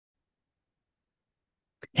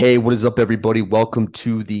Hey, what is up, everybody? Welcome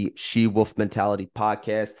to the She Wolf Mentality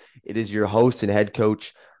Podcast. It is your host and head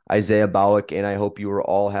coach, Isaiah Bowick, and I hope you are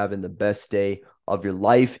all having the best day of your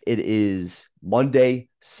life. It is Monday,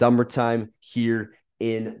 summertime here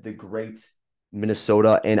in the great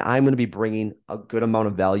Minnesota, and I'm going to be bringing a good amount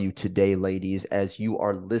of value today, ladies, as you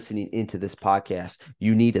are listening into this podcast.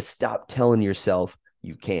 You need to stop telling yourself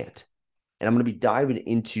you can't. And I'm going to be diving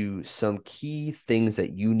into some key things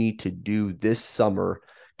that you need to do this summer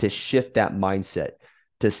to shift that mindset,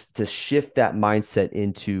 to shift that mindset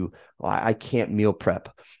into, well, I can't meal prep.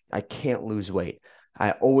 I can't lose weight.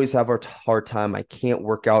 I always have a hard time. I can't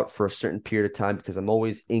work out for a certain period of time because I'm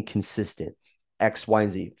always inconsistent. X, Y,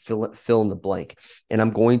 and Z, fill in the blank. And I'm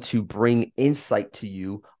going to bring insight to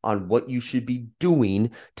you on what you should be doing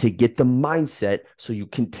to get the mindset so you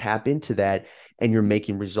can tap into that and you're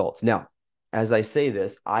making results. Now, as I say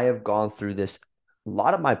this, I have gone through this. A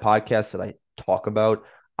lot of my podcasts that I talk about,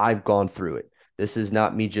 I've gone through it. This is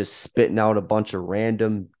not me just spitting out a bunch of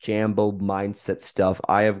random jambo mindset stuff.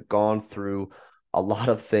 I have gone through a lot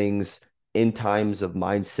of things in times of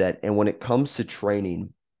mindset. And when it comes to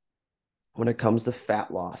training, when it comes to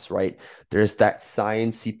fat loss, right? There's that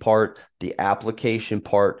sciencey part, the application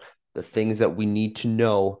part, the things that we need to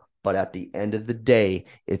know. But at the end of the day,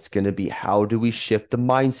 it's going to be how do we shift the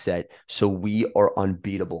mindset so we are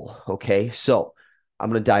unbeatable? Okay. So I'm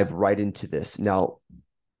going to dive right into this. Now,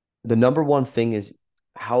 the number one thing is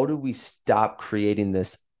how do we stop creating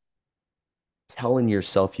this telling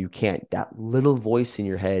yourself you can't, that little voice in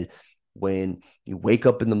your head when you wake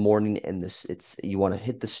up in the morning and this it's you want to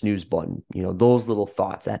hit the snooze button, those little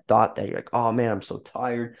thoughts, that thought that you're like, oh man, I'm so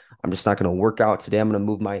tired, I'm just not going to work out today, I'm going to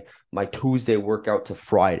move my Tuesday workout to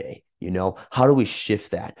Friday. How do we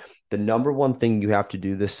shift that? The number one thing you have to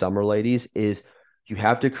do this summer, ladies, is you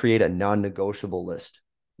have to create a non-negotiable list.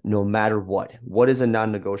 No matter what is a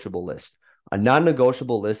non-negotiable list? A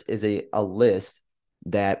non-negotiable list is a list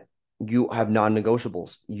that you have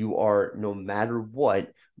non-negotiables. You are, no matter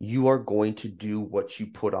what, you are going to do what you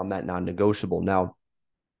put on that non-negotiable. Now,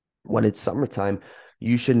 when it's summertime,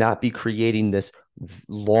 you should not be creating this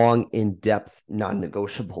long, in-depth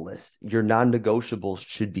non-negotiable list. Your non-negotiables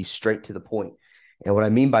should be straight to the point. And what I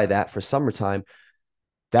mean by that for summertime,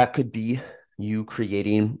 that could be you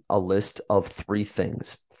creating a list of 3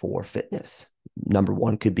 things for fitness. Number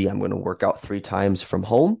one could be I'm going to work out 3 times from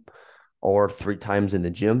home or 3 times in the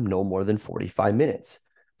gym, no more than 45 minutes.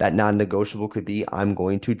 That non-negotiable could be I'm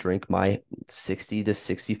going to drink my 60 to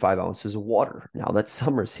 65 ounces of water. Now that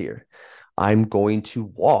summer's here. I'm going to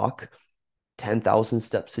walk 10,000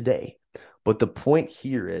 steps a day. But the point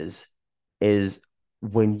here is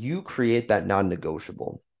when you create that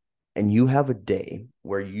non-negotiable and you have a day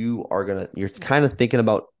where you're kind of thinking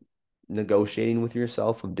about negotiating with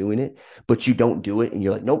yourself of doing it, but you don't do it and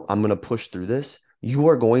you're like, nope, I'm going to push through this, you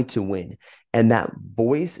are going to win. And that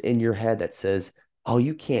voice in your head that says, oh,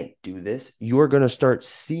 you can't do this, you are going to start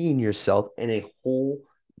seeing yourself in a whole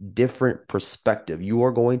different perspective. You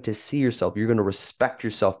are going to see yourself. You're going to respect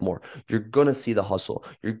yourself more. You're going to see the hustle.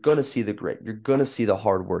 You're going to see the grit. You're going to see the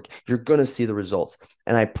hard work. You're going to see the results.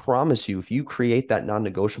 And I promise you, if you create that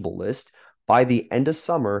non-negotiable list, by the end of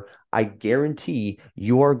summer, I guarantee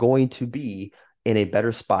you are going to be in a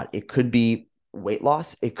better spot. It could be weight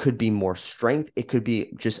loss. It could be more strength. It could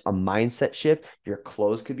be just a mindset shift. Your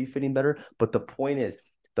clothes could be fitting better. But the point is,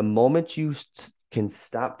 the moment you can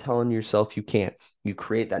stop telling yourself you can't, you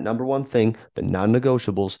create that number one thing, the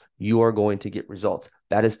non-negotiables, you are going to get results.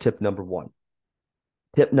 That is tip number one.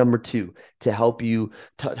 Tip number two, to help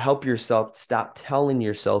yourself stop telling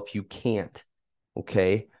yourself you can't.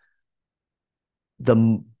 Okay.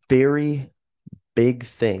 The very big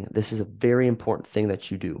thing, this is a very important thing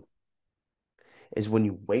that you do, is when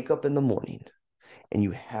you wake up in the morning and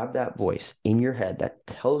you have that voice in your head that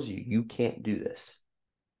tells you you can't do this,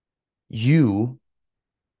 you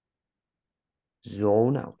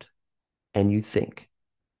zone out and you think,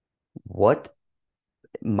 what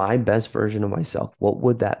my best version of myself, what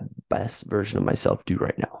would that best version of myself do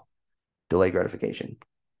right now? Delay gratification.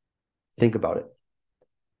 Think about it.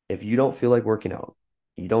 If you don't feel like working out,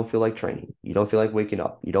 you don't feel like training, you don't feel like waking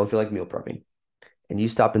up, you don't feel like meal prepping, and you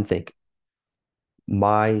stop and think,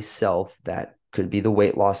 myself, that could be the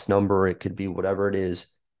weight loss number, it could be whatever it is,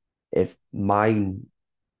 if my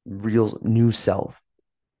real new self,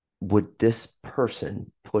 would this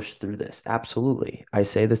person push through this? Absolutely. I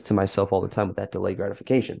say this to myself all the time with that delay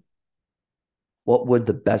gratification. What would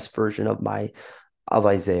the best version of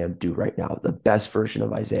Isaiah do right now? The best version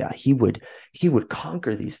of Isaiah, he would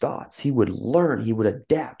conquer these thoughts. He would learn, he would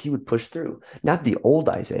adapt, he would push through. Not the old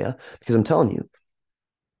Isaiah, because I'm telling you,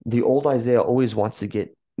 the old Isaiah always wants to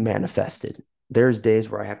get manifested. There's days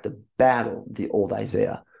where I have to battle the old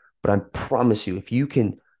Isaiah, but I promise you, if you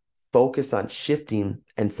can focus on shifting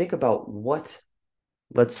and think about what,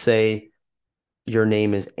 let's say your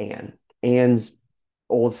name is Anne. Anne's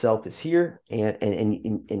old self is here, and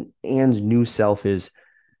Anne's new self is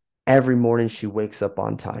every morning she wakes up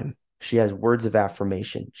on time. She has words of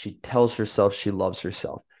affirmation. She tells herself she loves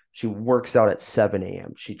herself. She works out at 7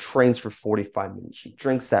 a.m. She trains for 45 minutes. She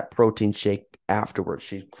drinks that protein shake afterwards.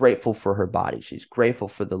 She's grateful for her body. She's grateful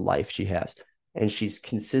for the life she has. And she's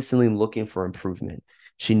consistently looking for improvement.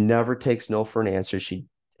 She never takes no for an answer. She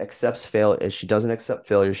accepts failure. If she doesn't accept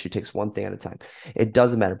failure, she takes one thing at a time. It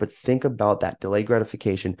doesn't matter. But think about that delayed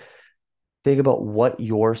gratification. Think about what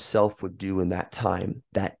your self would do in that time,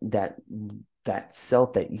 that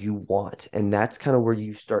self that you want. And that's kind of where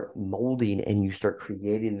you start molding and you start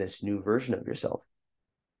creating this new version of yourself.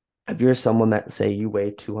 If you're someone that, say, you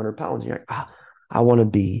weigh 200 pounds, and you're like, I want to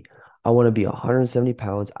be, I want to be 170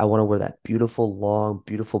 pounds. I want to wear that beautiful, long,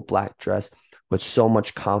 beautiful black dress with so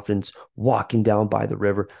much confidence walking down by the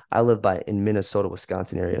river. I live in Minnesota,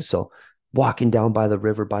 Wisconsin area. So walking down by the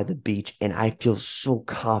river, by the beach, and I feel so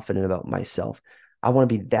confident about myself. I want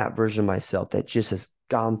to be that version of myself that just has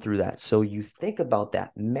gone through that. So you think about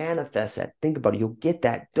that, manifest that, think about it. You'll get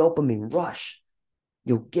that dopamine rush.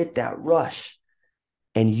 You'll get that rush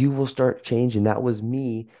and you will start changing. That was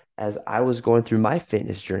me as I was going through my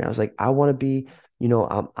fitness journey. I was like, I want to be,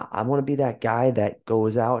 I want to be that guy that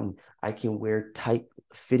goes out and I can wear tight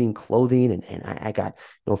fitting clothing. And I got,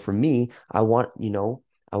 for me, I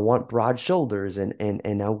want broad shoulders and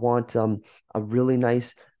I want a really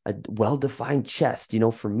nice, a well-defined chest.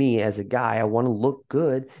 For me as a guy, I want to look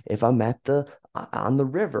good if I'm at the on the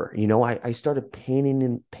river. I started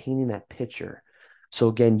painting that picture. So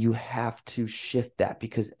again, you have to shift that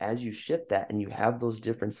because as you shift that and you have those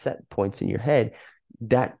different set points in your head,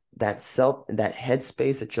 that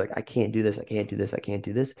headspace that you're like, I can't do this, I can't do this, I can't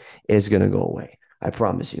do this, is gonna go away. I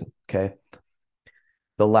promise you. Okay.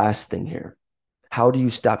 The last thing here, how do you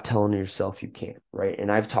stop telling yourself you can't? Right. And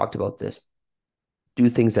I've talked about this. Do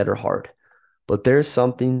things that are hard. But there's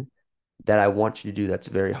something that I want you to do that's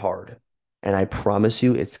very hard. And I promise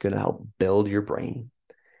you it's gonna help build your brain.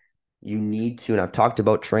 You need to, and I've talked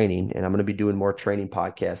about training, and I'm going to be doing more training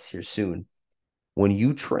podcasts here soon. When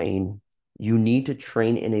you train, you need to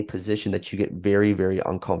train in a position that you get very, very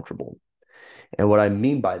uncomfortable. And what I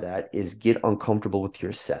mean by that is get uncomfortable with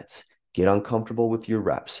your sets, get uncomfortable with your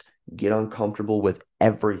reps, get uncomfortable with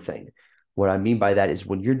everything. What I mean by that is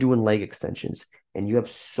when you're doing leg extensions and you have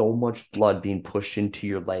so much blood being pushed into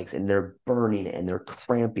your legs and they're burning and they're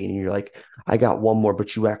cramping, and you're like, I got one more,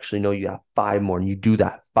 but you actually know you got five more, and you do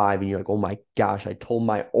that five, and you're like, oh my gosh, I told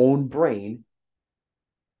my own brain,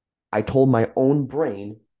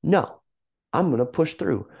 no, I'm going to push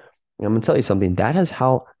through. And I'm going to tell you something. That is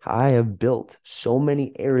how I have built so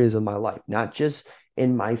many areas of my life, not just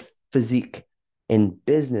in my physique, in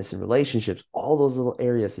business and relationships, all those little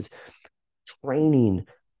areas is training,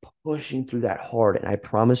 pushing through that hard. And I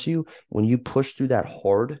promise you, when you push through that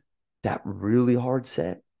hard, that really hard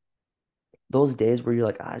set, those days where you're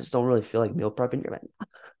like, I just don't really feel like meal prepping, you're like,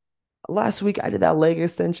 last week I did that leg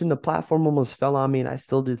extension. The platform almost fell on me, and I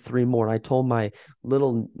still did three more. And I told my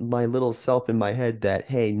little self in my head that,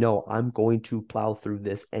 hey, no, I'm going to plow through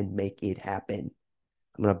this and make it happen.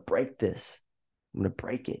 I'm gonna break this. I'm gonna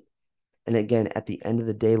break it. And again, at the end of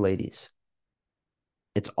the day, ladies,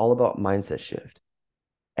 it's all about mindset shift.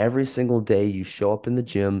 Every single day you show up in the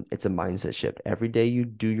gym, it's a mindset shift. Every day you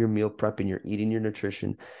do your meal prep and you're eating your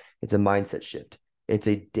nutrition, it's a mindset shift. It's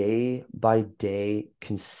a day by day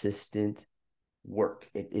consistent work.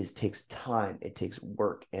 Takes time, it takes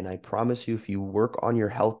work. And I promise you, if you work on your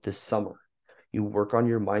health this summer, you work on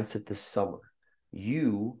your mindset this summer,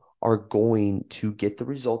 you are going to get the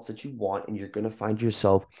results that you want, and you're going to find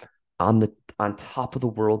yourself on top of the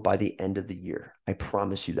world by the end of the year. I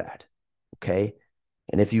promise you that. Okay.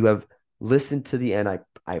 And if you have listened to the end, I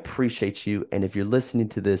appreciate you. And if you're listening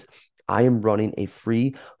to this, I am running a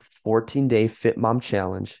free 14-day Fit Mom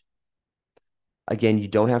Challenge. Again, you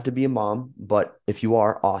don't have to be a mom, but if you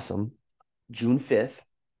are, awesome. June 5th,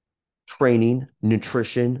 training,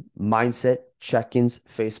 nutrition, mindset, check-ins,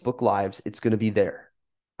 Facebook Lives. It's going to be there.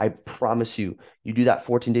 I promise you, you do that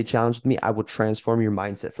 14-day challenge with me, I will transform your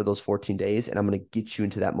mindset for those 14 days, and I'm going to get you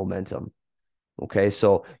into that momentum. Okay,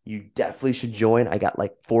 so you definitely should join. I got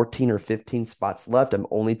like 14 or 15 spots left. I'm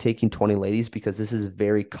only taking 20 ladies because this is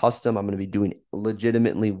very custom. I'm going to be doing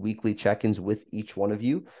legitimately weekly check-ins with each one of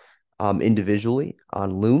you individually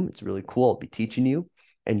on Loom. It's really cool. I'll be teaching you,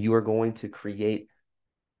 and you are going to create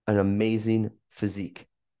an amazing physique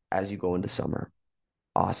as you go into summer.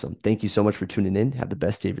 Awesome. Thank you so much for tuning in. Have the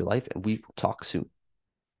best day of your life, and we will talk soon.